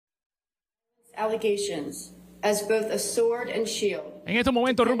allegations as both a sword and shield. En estos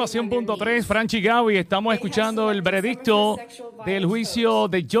momentos, rumbo a 100.3, Franchi y Gaby, estamos escuchando el veredicto del juicio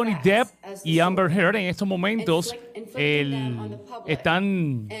de Johnny Depp y Amber Heard. En estos momentos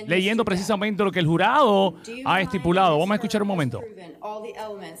están leyendo precisamente lo que el jurado ha estipulado. Vamos a escuchar un momento.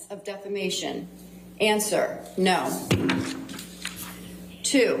 Answer, no.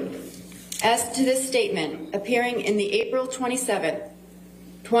 2. As to this statement appearing in the April 27th,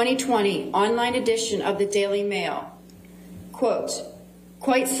 2020 online edition of the Daily Mail, quote,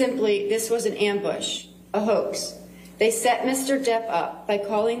 quite simply, this was an ambush, a hoax. They set Mr. Depp up by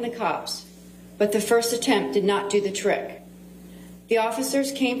calling the cops, but the first attempt did not do the trick. The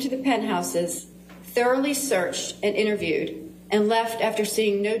officers came to the penthouses, thoroughly searched and interviewed, and left after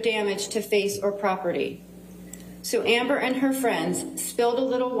seeing no damage to face or property. So Amber and her friends spilled a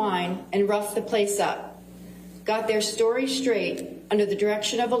little wine and roughed the place up, got their story straight under the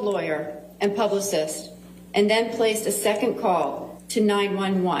direction of a lawyer and publicist, and then placed a second call to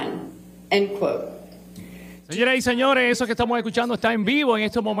 911, end quote. Señoras y señores, eso que estamos escuchando está en vivo en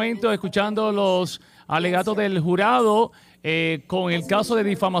estos momentos, escuchando los alegatos del jurado con el caso de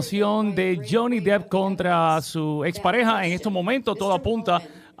difamación de Johnny Depp contra su expareja. En estos momentos todo apunta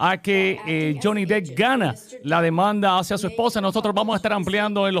a que Johnny Depp gana la demanda hacia su esposa. Nosotros vamos a estar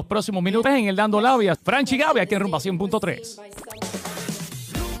ampliando en los próximos minutos en el Dando Labias. Franchi y Gaby aquí en Rumba 100.3.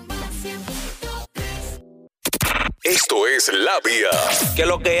 Esto es Labia. ¿Qué es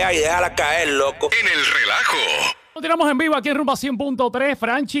lo que hay? Déjala caer, loco. En el relajo. Continuamos en vivo aquí en Rumba 100.3.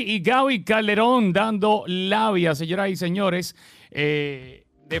 Franchi y Gaby Calderón dando labia, señoras y señores.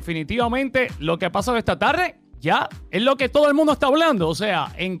 Definitivamente lo que ha pasado esta tarde ya es lo que todo el mundo está hablando. O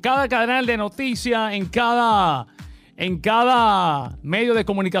sea, en cada canal de noticias, en cada medio de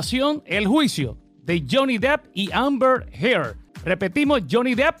comunicación, el juicio de Johnny Depp y Amber Heard. Repetimos,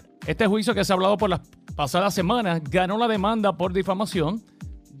 Johnny Depp, este juicio que se ha hablado por las pasadas semanas, ganó la demanda por difamación.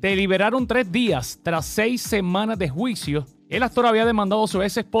 Deliberaron 3 días tras 6 semanas de juicio. El actor había demandado a su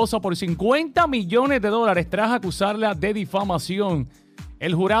ex esposa por $50 millones tras acusarla de difamación.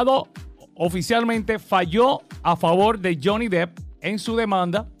 El jurado oficialmente falló a favor de Johnny Depp en su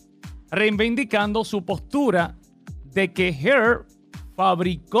demanda, reivindicando su postura de que Heard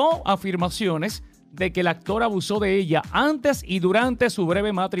fabricó afirmaciones de que el actor abusó de ella antes y durante su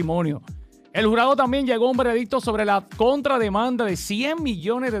breve matrimonio. El jurado también llegó a un veredicto sobre la contrademanda de $100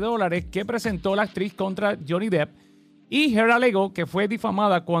 millones que presentó la actriz contra Johnny Depp, y Heard alegó que fue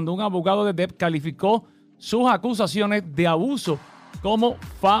difamada cuando un abogado de Depp calificó sus acusaciones de abuso como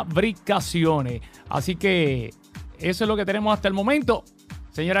fabricaciones. Así que eso es lo que tenemos hasta el momento.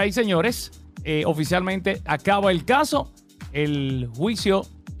 Señoras y señores, oficialmente acaba el caso. El juicio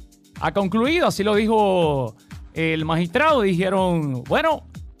ha concluido, así lo dijo el magistrado. Dijeron, bueno,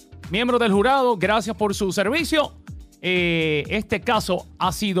 miembros del jurado, gracias por su servicio. Este caso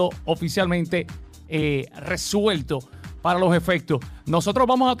ha sido oficialmente resuelto para los efectos. Nosotros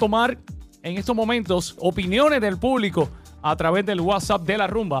vamos a tomar en estos momentos opiniones del público a través del WhatsApp de La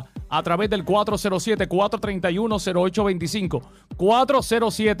Rumba, a través del 407-431-0825.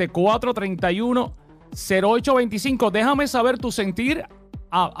 407-431-0825. Déjame saber tu sentir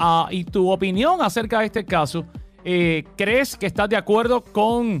y tu opinión acerca de este caso. ¿Crees que estás de acuerdo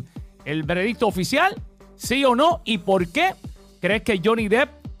con el veredicto oficial? ¿Sí o no? ¿Y por qué? ¿Crees que Johnny Depp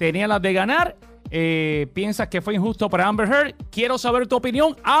tenía las de ganar? ¿Piensas que fue injusto para Amber Heard? Quiero saber tu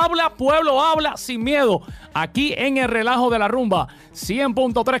opinión. Habla, pueblo, habla sin miedo. Aquí en el relajo de La Rumba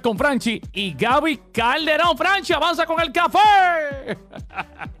 100.3 con Franchi y Gaby Calderón. Franchi, avanza con el café.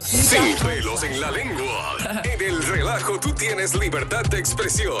 Sin pelos en la lengua. En el relajo tú tienes libertad de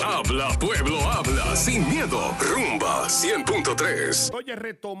expresión. Habla, pueblo, habla sin miedo. Rumba 100.3. Oye,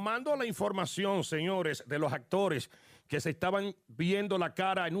 retomando la información, señores, de los actores que se estaban viendo la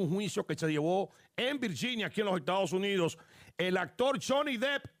cara en un juicio que se llevó en Virginia, aquí en los Estados Unidos. El actor Johnny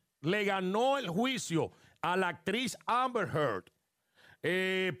Depp le ganó el juicio a la actriz Amber Heard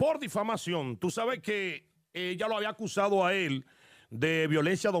por difamación. Tú sabes que ella lo había acusado a él de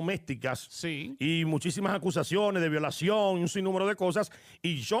violencia domésticas, sí, y muchísimas acusaciones de violación y un sinnúmero de cosas.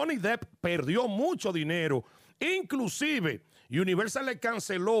 Y Johnny Depp perdió mucho dinero. Inclusive, Universal le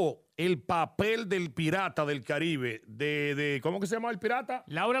canceló el papel del pirata del Caribe, de ¿cómo que se llama el pirata?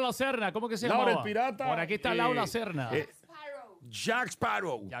 Laura Lacerna, ¿cómo que se llama? Laura el pirata. Por aquí está Laura Lacerna. Jack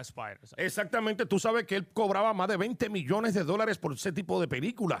Sparrow. Jack Sparrow. Exactamente, tú sabes que él cobraba más de $20 millones por ese tipo de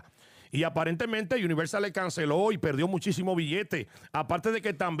película. Y aparentemente Universal le canceló y perdió muchísimo billete. Aparte de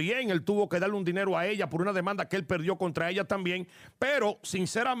que también él tuvo que darle un dinero a ella por una demanda que él perdió contra ella también. Pero,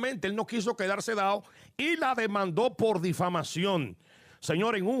 sinceramente, él no quiso quedarse dado y la demandó por difamación.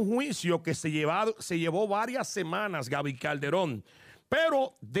 Señor, en un juicio que se llevó varias semanas, Gaby Calderón.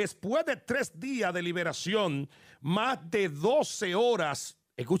 Pero después de 3 días de liberación, más de 12 horas,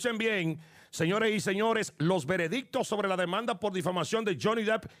 escuchen bien, señores y señores, los veredictos sobre la demanda por difamación de Johnny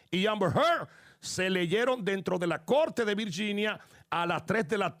Depp y Amber Heard se leyeron dentro de la Corte de Virginia a las 3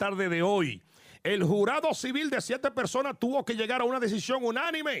 de la tarde de hoy. El jurado civil de 7 personas tuvo que llegar a una decisión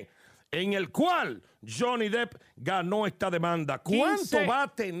unánime en el cual Johnny Depp ganó esta demanda. ¿Cuánto va a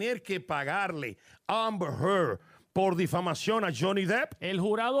tener que pagarle Amber Heard por difamación a Johnny Depp? El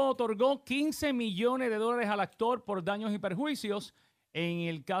jurado otorgó $15 millones al actor por daños y perjuicios. En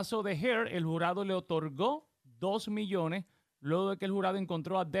el caso de Heard, el jurado le otorgó $2 millones luego de que el jurado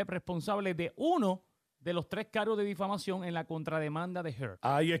encontró a Depp responsable de uno de los 3 cargos de difamación en la contrademanda de Heard.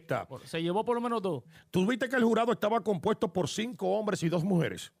 Ahí está. Se llevó por lo menos 2. Tú viste que el jurado estaba compuesto por 5 hombres y 2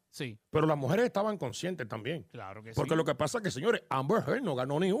 mujeres. Sí. Pero las mujeres estaban conscientes también. Claro que sí. Porque lo que pasa es que, señores, Amber Heard no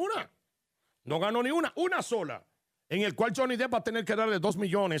ganó ni una. No ganó ni una sola. En el cual Johnny Depp va a tener que darle 2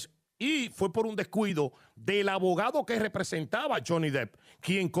 millones. Y fue por un descuido del abogado que representaba a Johnny Depp,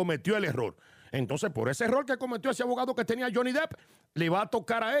 quien cometió el error. Entonces, por ese error que cometió ese abogado que tenía Johnny Depp, le va a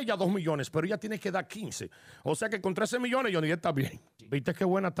tocar a ella 2 millones, pero ella tiene que dar 15. O sea que con 13 millones Johnny Depp está bien. Sí. ¿Viste qué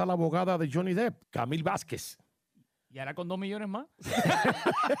buena está la abogada de Johnny Depp? Camille Vázquez. ¿Y ahora con 2 millones más?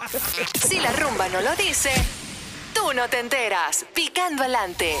 Si la rumba no lo dice, tú no te enteras. Picando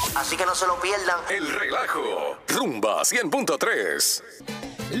adelante. Así que no se lo pierdan. El relajo. Rumba 100.3.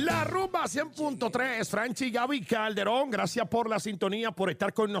 La rumba 100.3, Franchi y Gaby Calderón, gracias por la sintonía, por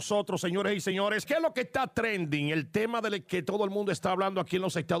estar con nosotros, señores y señores. ¿Qué es lo que está trending? El tema del que todo el mundo está hablando aquí en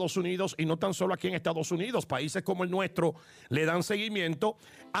los Estados Unidos, y no tan solo aquí en Estados Unidos, países como el nuestro le dan seguimiento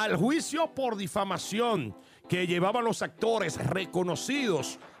al juicio por difamación que llevaban los actores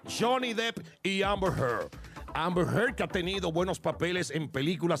reconocidos Johnny Depp y Amber Heard. Amber Heard, que ha tenido buenos papeles en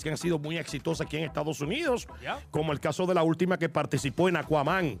películas que han sido muy exitosas aquí en Estados Unidos, como el caso de la última que participó en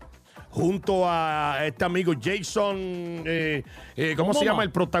Aquaman, junto a este amigo Jason, ¿cómo se llama?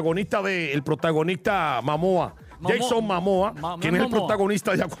 El protagonista Momoa. Jason Momoa, quien es el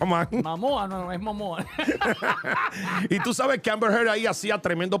protagonista de Aquaman. Momoa, no es Momoa. Y tú sabes que Amber Heard ahí hacía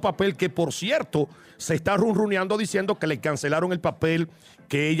tremendo papel, que por cierto, se está runruneando diciendo que le cancelaron el papel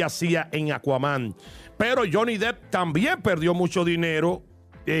que ella hacía en Aquaman. Pero Johnny Depp también perdió mucho dinero,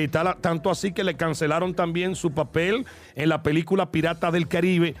 tanto así que le cancelaron también su papel en la película Pirata del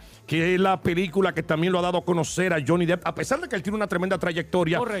Caribe, que es la película que también lo ha dado a conocer a Johnny Depp, a pesar de que él tiene una tremenda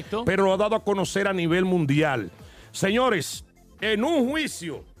trayectoria. Correcto. Pero lo ha dado a conocer a nivel mundial. Señores, en un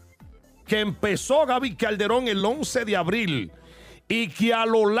juicio que empezó Gaby Calderón el 11 de abril y que a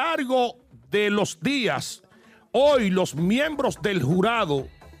lo largo de los días, hoy los miembros del jurado,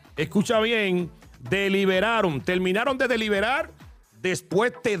 escucha bien, terminaron de deliberar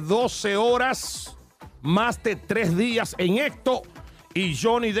después de 12 horas, más de 3 días en esto, y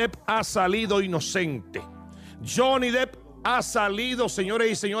Johnny Depp ha salido inocente. Johnny Depp ha salido,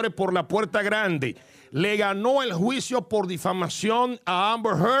 señores y señores, por la puerta grande. Le ganó el juicio por difamación a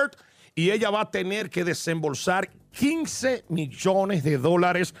Amber Heard y ella va a tener que desembolsar $15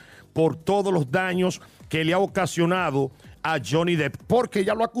 millones por todos los daños que le ha ocasionado a Johnny Depp, porque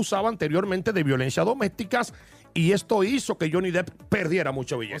ella lo acusaba anteriormente de violencia doméstica, y esto hizo que Johnny Depp perdiera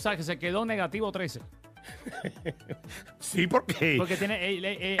mucho billete. O sea, que se quedó negativo 13. Sí, porque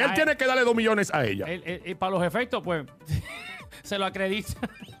tiene, él tiene que darle 2 millones a ella. Para los efectos, pues, se lo acredita.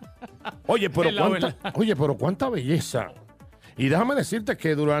 Oye, pero cuánta belleza. Y déjame decirte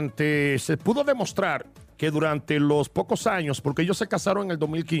que se pudo demostrar que durante los pocos años, porque ellos se casaron en el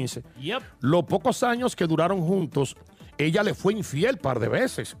 2015, los pocos años que duraron juntos, ella le fue infiel un par de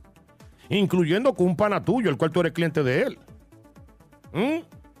veces, incluyendo con un pana tuyo, el cual tú eres cliente de él.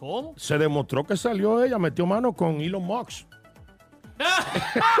 ¿Cómo? Se demostró que ella metió mano con Elon Musk.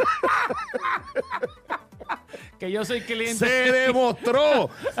 Que yo soy cliente. Se demostró.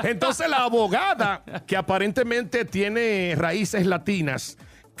 Entonces la abogada, que aparentemente tiene raíces latinas,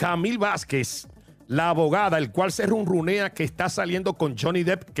 Camille Vázquez, la abogada, el cual se runrunea que está saliendo con Johnny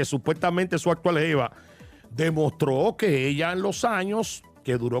Depp, que supuestamente es su actual jeva, demostró que ella en los años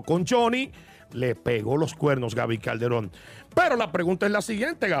que duró con Johnny le pegó los cuernos, Gaby Calderón. Pero la pregunta es la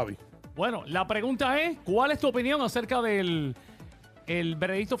siguiente, Gaby. Bueno, la pregunta es, ¿cuál es tu opinión acerca del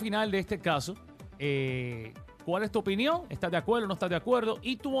veredicto final de este caso? ¿Cuál es tu opinión? ¿Estás de acuerdo o no estás de acuerdo?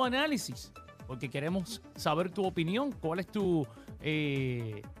 Y tu análisis, porque queremos saber tu opinión. ¿Cuál es tu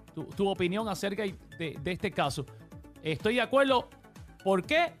opinión acerca de este caso? ¿Estoy de acuerdo? ¿Por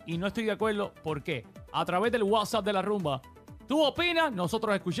qué? Y no estoy de acuerdo. ¿Por qué? A través del WhatsApp de la rumba, Tú opinas,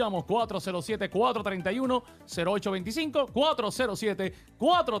 nosotros escuchamos 407-431-0825.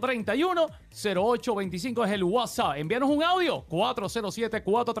 407-431-0825 es el WhatsApp. Envíanos un audio,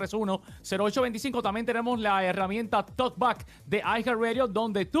 407-431-0825. También tenemos la herramienta TalkBack de iHeartRadio,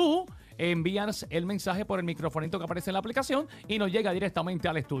 donde tú envías el mensaje por el microfonito que aparece en la aplicación y nos llega directamente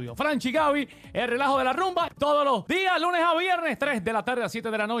al estudio. Franchi y Gaby, el relajo de la rumba, todos los días, lunes a viernes, 3 de la tarde a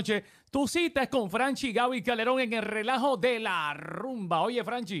 7 de la noche. Tu cita es con Franchi y Gaby Calderón en el relajo de la rumba. Oye,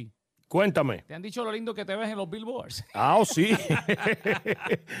 Franchi. Cuéntame. ¿Te han dicho lo lindo que te ves en los billboards? Ah, sí.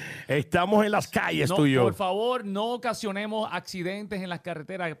 Estamos en las calles, No, tú y yo. por favor, no ocasionemos accidentes en las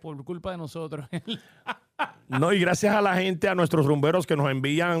carreteras por culpa de nosotros. No, y gracias a la gente, a nuestros rumberos que nos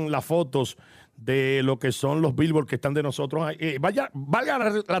envían las fotos de lo que son los billboards que están de nosotros. Valga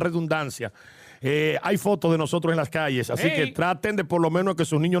la redundancia. Hay fotos de nosotros en las calles, así que traten de por lo menos que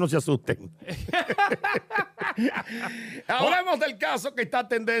sus niños no se asusten. Hablemos del caso que está a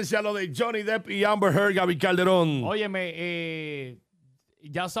tendencia, lo de Johnny Depp y Amber Heard, Gaby Calderón. Óyeme,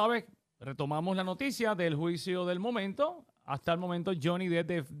 ya sabes, retomamos la noticia del juicio del momento. Hasta el momento, Johnny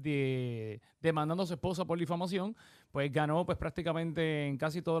Depp demandando a su esposa por difamación, pues ganó pues prácticamente en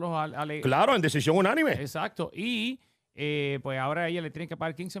casi todos los Claro, en decisión unánime. Exacto. Y pues ahora a ella le tienen que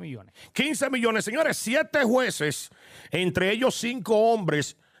pagar 15 millones. 15 millones, señores. 7 jueces, entre ellos 5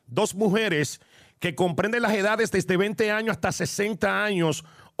 hombres, 2 mujeres, que comprenden las edades desde 20 años hasta 60 años,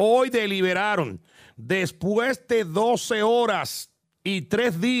 hoy deliberaron. Después de 12 horas y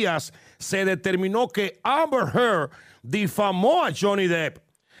 3 días, se determinó que Amber Heard difamó a Johnny Depp.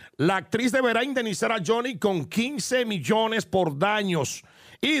 La actriz deberá indemnizar a Johnny con 15 millones por daños.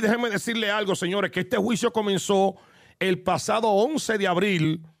 Y déjenme decirle algo, señores, que este juicio comenzó el pasado 11 de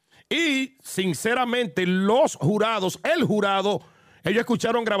abril y, sinceramente, el jurado, ellos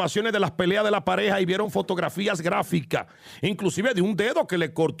escucharon grabaciones de las peleas de la pareja y vieron fotografías gráficas, inclusive de un dedo que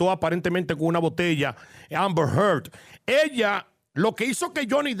le cortó aparentemente con una botella Amber Heard. Ella, lo que hizo que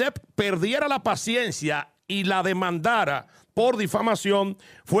Johnny Depp perdiera la paciencia y la demandara por difamación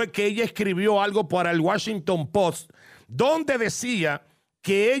fue que ella escribió algo para el Washington Post, donde decía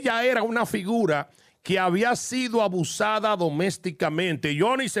que ella era una figura que había sido abusada domésticamente.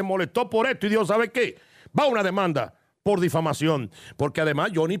 Johnny se molestó por esto y dijo, ¿sabe qué? Va una demanda por difamación, porque además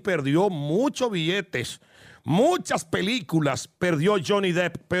Johnny perdió muchos billetes, muchas películas perdió Johnny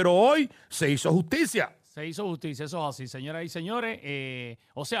Depp, pero hoy se hizo justicia. Se hizo justicia, eso es así, señoras y señores.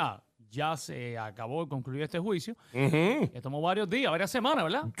 O sea, ya se acabó de concluir este juicio. Que tomó varios días, varias semanas,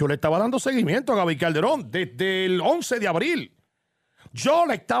 ¿verdad? Yo le estaba dando seguimiento a Gaby Calderón desde el 11 de abril. Yo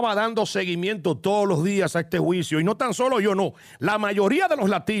le estaba dando seguimiento todos los días a este juicio. Y no tan solo yo, no. La mayoría de los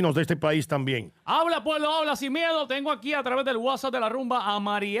latinos de este país también. Habla, pueblo, habla sin miedo. Tengo aquí a través del WhatsApp de la rumba a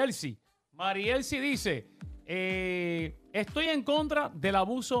Marielsi. Marielsi dice, estoy en contra del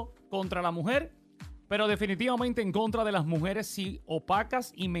abuso contra la mujer, pero definitivamente en contra de las mujeres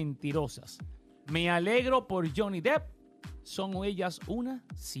opacas y mentirosas. Me alegro por Johnny Depp. Son ellas unas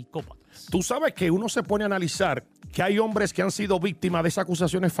psicópatas. Tú sabes que uno se pone a analizar que hay hombres que han sido víctimas de esas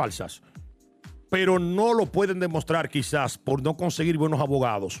acusaciones falsas, pero no lo pueden demostrar quizás por no conseguir buenos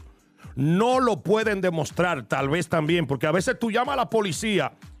abogados. No lo pueden demostrar tal vez también, porque a veces tú llamas a la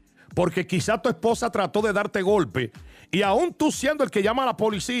policía porque quizás tu esposa trató de darte golpe y aún tú siendo el que llama a la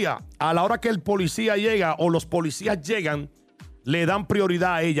policía, a la hora que el policía llega o los policías llegan, le dan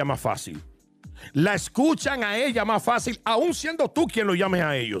prioridad a ella más fácil. La escuchan a ella más fácil, aún siendo tú quien lo llames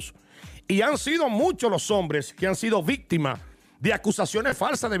a ellos. Y han sido muchos los hombres que han sido víctimas de acusaciones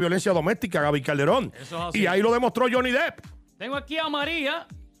falsas de violencia doméstica, Gaby Calderón. Eso es así. Y ahí lo demostró Johnny Depp. Tengo aquí a María.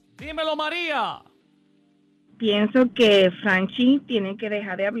 Dímelo, María. Pienso que Franchi tiene que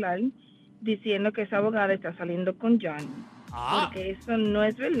dejar de hablar diciendo que esa abogada está saliendo con Johnny. Porque eso no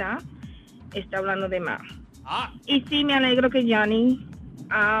es verdad. Está hablando de más. Y sí me alegro que Johnny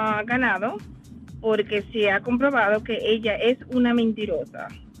ha ganado, porque se ha comprobado que ella es una mentirosa.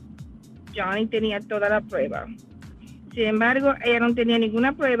 Johnny tenía toda la prueba. Sin embargo, ella no tenía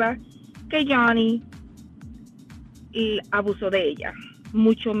ninguna prueba que Johnny abusó de ella,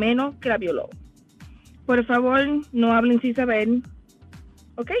 mucho menos que la violó. Por favor, no hablen sin saber.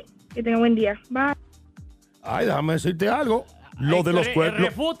 ¿Ok? Que tengan buen día. Bye. Ay, déjame decirte algo. Lo de los cuerpos.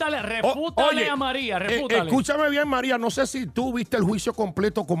 Refútale a María, refútale. Escúchame bien, María. No sé si tú viste el juicio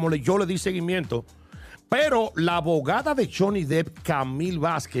completo como yo le di seguimiento, pero la abogada de Johnny Depp, Camille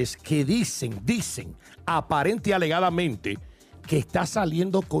Vázquez, que dicen, aparente y alegadamente, que está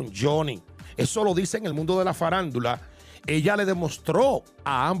saliendo con Johnny. Eso lo dice en el mundo de la farándula. Ella le demostró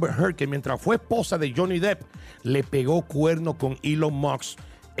a Amber Heard que mientras fue esposa de Johnny Depp, le pegó cuerno con Elon Musk,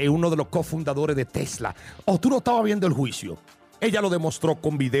 uno de los cofundadores de Tesla. ¿O tú no estabas viendo el juicio? Ella lo demostró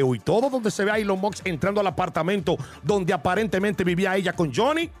con video y todo, donde se ve a Elon Musk entrando al apartamento donde aparentemente vivía ella con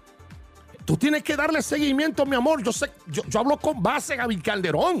Johnny. Tú tienes que darle seguimiento, mi amor. Yo hablo con base, Gaby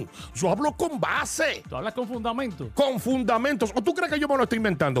Calderón. Yo hablo con base. ¿Tú hablas con fundamentos? Con fundamentos. ¿O tú crees que yo me lo estoy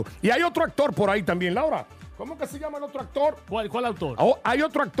inventando? Y hay otro actor por ahí también, Laura. ¿Cómo que se llama el otro actor? ¿Cuál autor? Oh, hay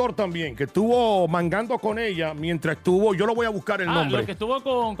otro actor también que estuvo mangando con ella mientras estuvo. Yo lo voy a buscar el nombre. ¿Lo que estuvo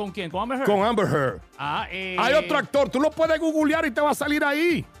con quién? ¿Con Amber Heard? Con Amber Heard. Hay otro actor. Tú lo puedes googlear y te va a salir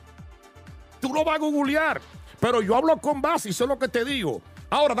ahí. Tú lo vas a googlear. Pero yo hablo con base y sé lo que te digo.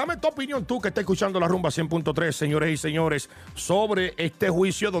 Ahora, dame tu opinión, tú que estás escuchando la Rumba 100.3, señores y señores, sobre este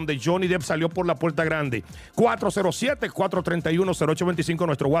juicio donde Johnny Depp salió por la puerta grande. 407-431-0825,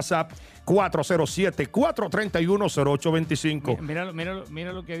 nuestro WhatsApp, 407-431-0825.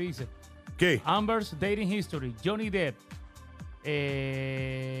 Mira lo que dice. ¿Qué? Amber's dating history, Johnny Depp.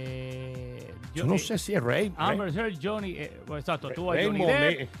 Yo no sé si es Ray. Amber Heard, Johnny, exacto, tuvo a Ray Johnny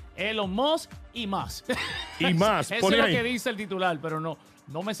Monet. Depp, Elon Musk y más. Y más. Eso es lo que dice el titular, pero no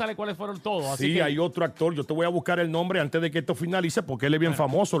me sale cuáles fueron todos. Así Sí, que, hay otro actor. Yo te voy a buscar el nombre antes de que esto finalice porque él es bien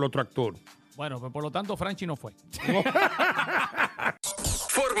famoso, el otro actor. Bueno, pues por lo tanto, Franchi no fue.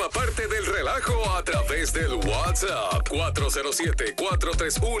 Forma parte del relajo a través del WhatsApp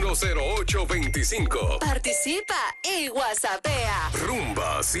 407-431-0825. Participa y WhatsAppea.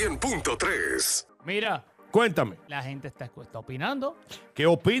 Rumba 100.3. Mira, Cuéntame. la gente está opinando. ¿Qué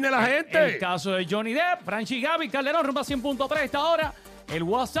opina la gente? El caso de Johnny Depp, Franchi y Gaby, Calderón, Rumba 100.3 esta hora. El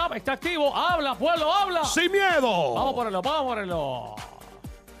WhatsApp está activo. Habla, pueblo, habla. ¡Sin miedo! Vamos por ello.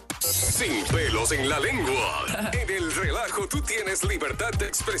 Sin pelos en la lengua. En el relajo tú tienes libertad de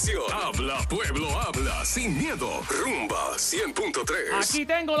expresión. Habla, pueblo, habla. Sin miedo. Rumba 100.3. Aquí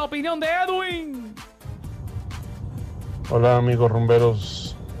tengo la opinión de Edwin. Hola amigos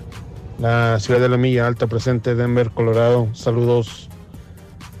rumberos, la ciudad de la Milla Alta presente, Denver, Colorado, saludos.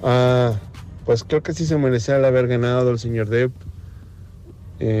 Pues creo que sí se merecía el haber ganado el señor Depp.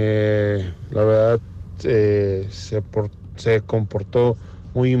 La verdad se comportó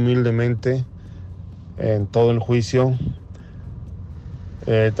muy humildemente en todo el juicio,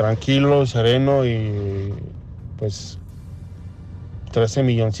 tranquilo, sereno y pues 13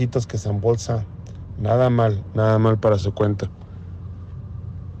 milloncitos que se embolsa. Nada mal para su cuenta.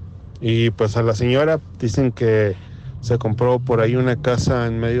 Y pues a la señora dicen que se compró por ahí una casa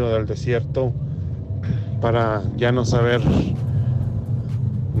en medio del desierto para ya no saber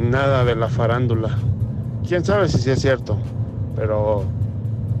nada de la farándula. Quién sabe si sí es cierto, pero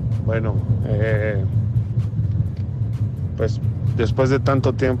bueno, pues después de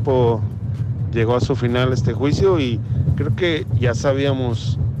tanto tiempo llegó a su final este juicio y creo que ya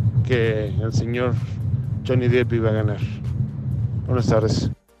sabíamos que el señor Johnny Depp iba a ganar. Buenas tardes.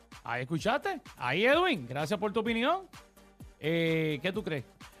 Ahí escuchaste. Ahí, Edwin. Gracias por tu opinión. ¿Qué tú crees?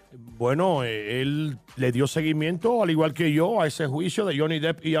 Bueno, él le dio seguimiento, al igual que yo, a ese juicio de Johnny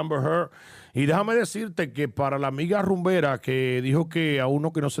Depp y Amber Heard. Y déjame decirte que para la amiga rumbera que dijo que a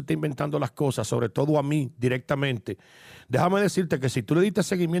uno que no se está inventando las cosas, sobre todo a mí directamente, déjame decirte que si tú le diste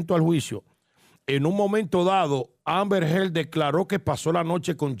seguimiento al juicio, en un momento dado, Amber Heard declaró que pasó la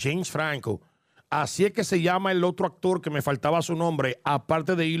noche con James Franco. Así es que se llama el otro actor que me faltaba su nombre,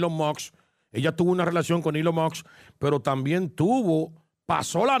 aparte de Elon Musk. Ella tuvo una relación con Elon Musk, pero también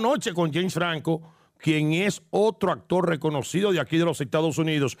pasó la noche con James Franco, quien es otro actor reconocido de aquí de los Estados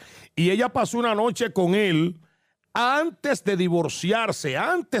Unidos. Y ella pasó una noche con él antes de divorciarse,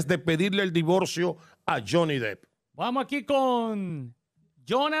 antes de pedirle el divorcio a Johnny Depp. Vamos aquí con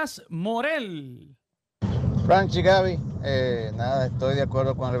Jonas Morel. Franchi, Gaby, nada, estoy de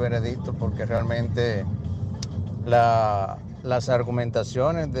acuerdo con el veredicto porque realmente las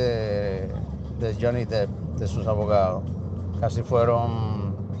argumentaciones de Johnny Depp, de sus abogados, casi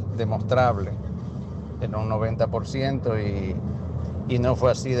fueron demostrables en un 90% y no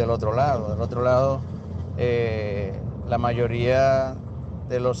fue así del otro lado. Del otro lado, la mayoría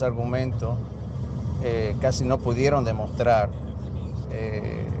de los argumentos casi no pudieron demostrar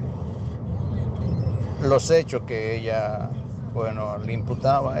los hechos que ella, le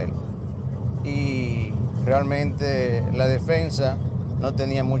imputaba a él. Y realmente la defensa no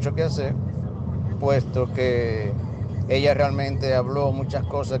tenía mucho que hacer, puesto que ella realmente habló muchas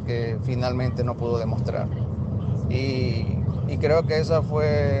cosas que finalmente no pudo demostrar. Y creo que esa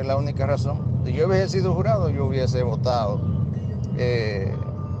fue la única razón. Si yo hubiese sido jurado, yo hubiese votado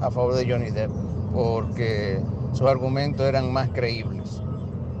a favor de Johnny Depp, porque sus argumentos eran más creíbles.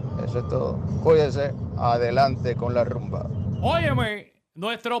 Eso es todo. Cuídense, adelante con la rumba. Óyeme,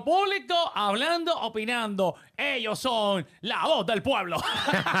 Nuestro público hablando, opinando. Ellos son la voz del pueblo.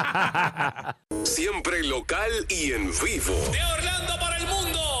 Siempre local y en vivo. De Orlando para el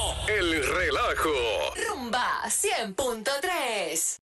mundo. El relajo. Rumba 100.3.